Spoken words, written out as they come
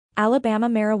Alabama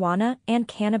marijuana and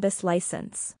cannabis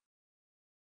license.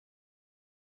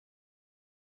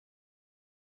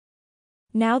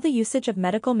 Now the usage of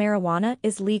medical marijuana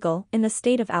is legal in the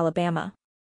state of Alabama.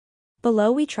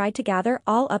 Below we tried to gather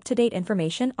all up-to-date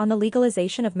information on the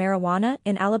legalization of marijuana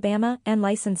in Alabama and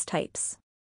license types.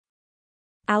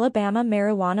 Alabama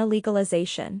marijuana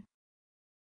legalization.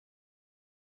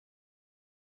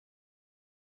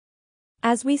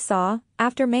 As we saw,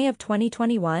 after May of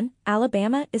 2021,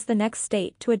 Alabama is the next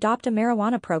state to adopt a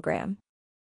marijuana program.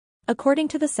 According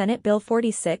to the Senate Bill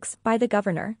 46 by the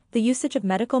governor, the usage of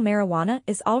medical marijuana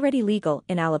is already legal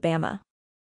in Alabama.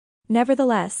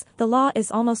 Nevertheless, the law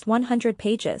is almost 100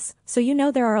 pages, so you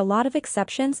know there are a lot of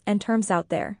exceptions and terms out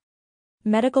there.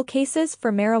 Medical cases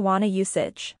for marijuana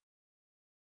usage.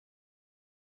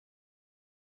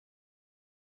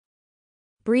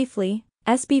 Briefly,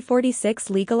 SB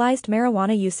 46 legalized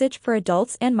marijuana usage for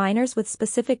adults and minors with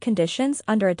specific conditions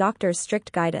under a doctor's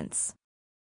strict guidance.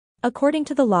 According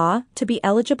to the law, to be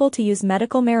eligible to use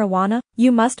medical marijuana,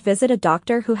 you must visit a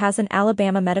doctor who has an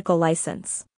Alabama medical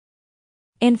license.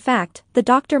 In fact, the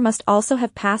doctor must also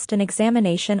have passed an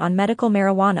examination on medical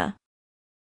marijuana.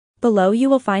 Below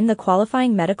you will find the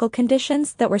qualifying medical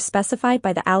conditions that were specified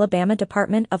by the Alabama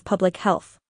Department of Public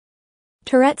Health.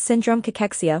 Tourette syndrome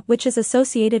cachexia, which is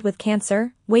associated with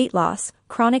cancer, weight loss,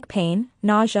 chronic pain,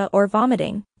 nausea or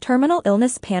vomiting, terminal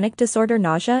illness, panic disorder,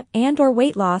 nausea and or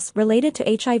weight loss related to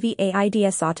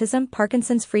HIV/AIDS, autism,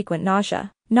 Parkinson's, frequent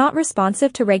nausea, not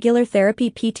responsive to regular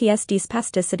therapy, PTSD,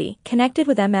 spasticity, connected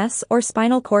with MS or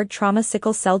spinal cord trauma,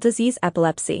 sickle cell disease,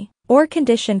 epilepsy, or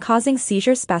condition causing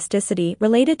seizure, spasticity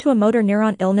related to a motor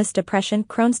neuron illness, depression,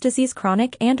 Crohn's disease,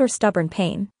 chronic and or stubborn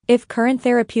pain, if current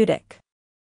therapeutic.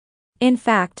 In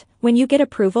fact, when you get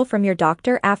approval from your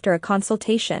doctor after a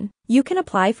consultation, you can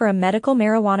apply for a medical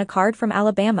marijuana card from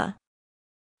Alabama.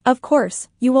 Of course,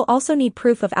 you will also need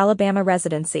proof of Alabama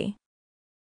residency.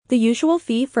 The usual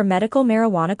fee for medical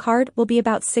marijuana card will be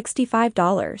about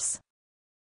 $65.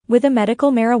 With a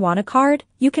medical marijuana card,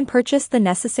 you can purchase the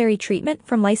necessary treatment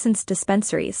from licensed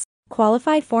dispensaries,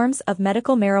 qualified forms of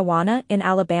medical marijuana in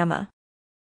Alabama.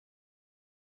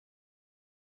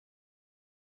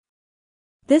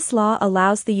 This law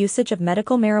allows the usage of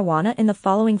medical marijuana in the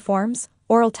following forms: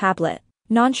 oral tablet,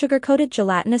 non-sugar-coated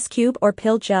gelatinous cube or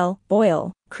pill, gel,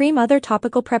 oil, cream, other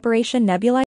topical preparation,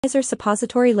 nebulizer,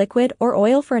 suppository, liquid or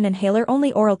oil for an inhaler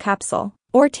only, oral capsule,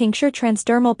 or tincture,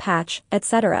 transdermal patch,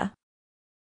 etc.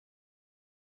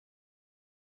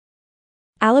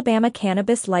 Alabama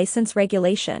Cannabis License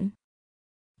Regulation.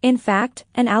 In fact,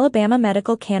 an Alabama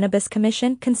Medical Cannabis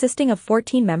Commission consisting of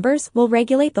 14 members will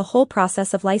regulate the whole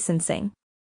process of licensing.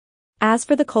 As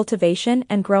for the cultivation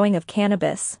and growing of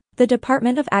cannabis, the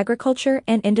Department of Agriculture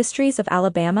and Industries of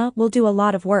Alabama will do a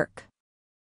lot of work.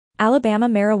 Alabama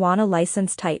marijuana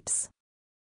license types.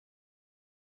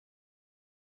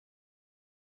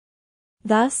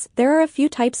 Thus, there are a few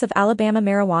types of Alabama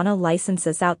marijuana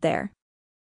licenses out there.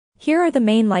 Here are the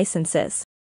main licenses.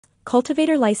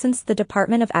 Cultivator license. The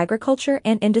Department of Agriculture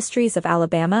and Industries of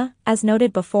Alabama, as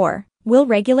noted before, will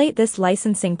regulate this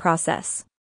licensing process.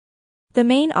 The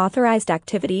main authorized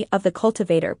activity of the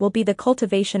cultivator will be the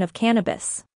cultivation of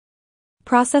cannabis.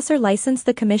 Processor license.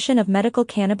 The Commission of Medical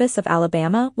Cannabis of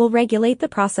Alabama will regulate the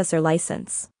processor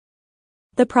license.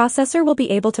 The processor will be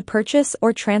able to purchase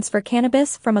or transfer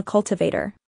cannabis from a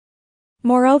cultivator.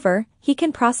 Moreover, he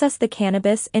can process the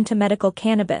cannabis into medical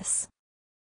cannabis.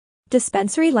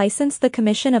 Dispensary license. The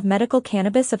Commission of Medical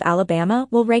Cannabis of Alabama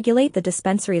will regulate the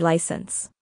dispensary license.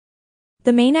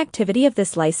 The main activity of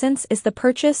this license is the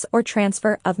purchase or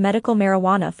transfer of medical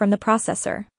marijuana from the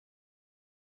processor.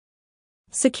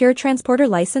 Secure Transporter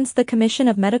License. The Commission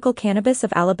of Medical Cannabis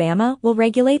of Alabama will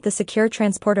regulate the Secure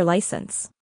Transporter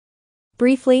License.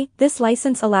 Briefly, this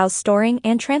license allows storing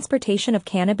and transportation of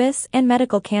cannabis and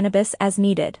medical cannabis as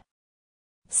needed.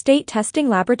 State Testing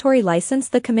Laboratory License.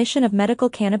 The Commission of Medical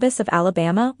Cannabis of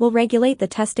Alabama will regulate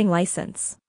the testing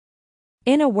license.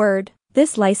 In a word,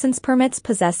 this license permits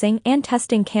possessing and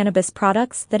testing cannabis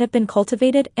products that have been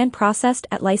cultivated and processed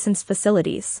at licensed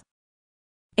facilities.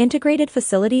 Integrated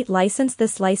Facility License.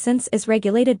 This license is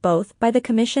regulated both by the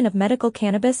Commission of Medical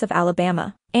Cannabis of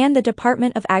Alabama and the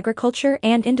Department of Agriculture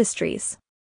and Industries.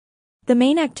 The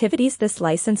main activities this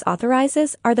license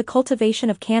authorizes are the cultivation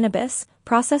of cannabis,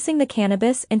 processing the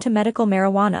cannabis into medical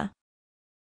marijuana.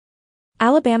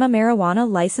 Alabama marijuana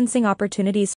licensing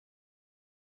opportunities.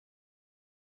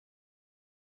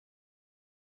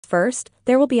 First,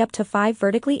 there will be up to 5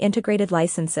 vertically integrated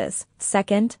licenses.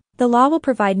 Second, the law will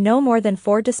provide no more than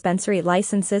 4 dispensary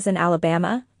licenses in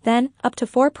Alabama. Then, up to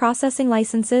 4 processing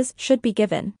licenses should be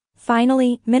given.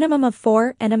 Finally, minimum of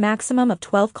 4 and a maximum of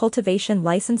 12 cultivation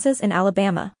licenses in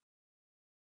Alabama.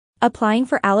 Applying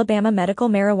for Alabama medical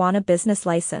marijuana business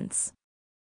license.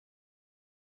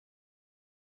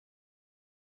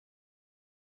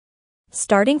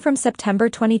 Starting from September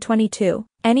 2022,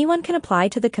 anyone can apply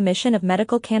to the Commission of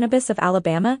Medical Cannabis of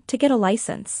Alabama to get a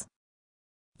license.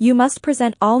 You must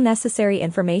present all necessary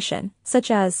information, such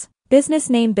as business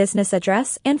name, business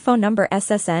address, and phone number,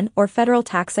 SSN or federal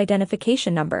tax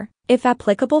identification number, if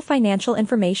applicable, financial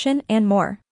information, and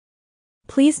more.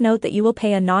 Please note that you will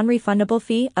pay a non-refundable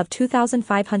fee of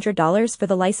 $2,500 for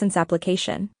the license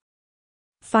application.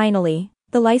 Finally,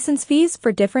 the license fees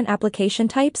for different application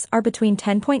types are between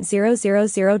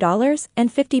 $10,000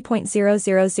 and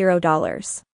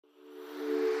 $50,000.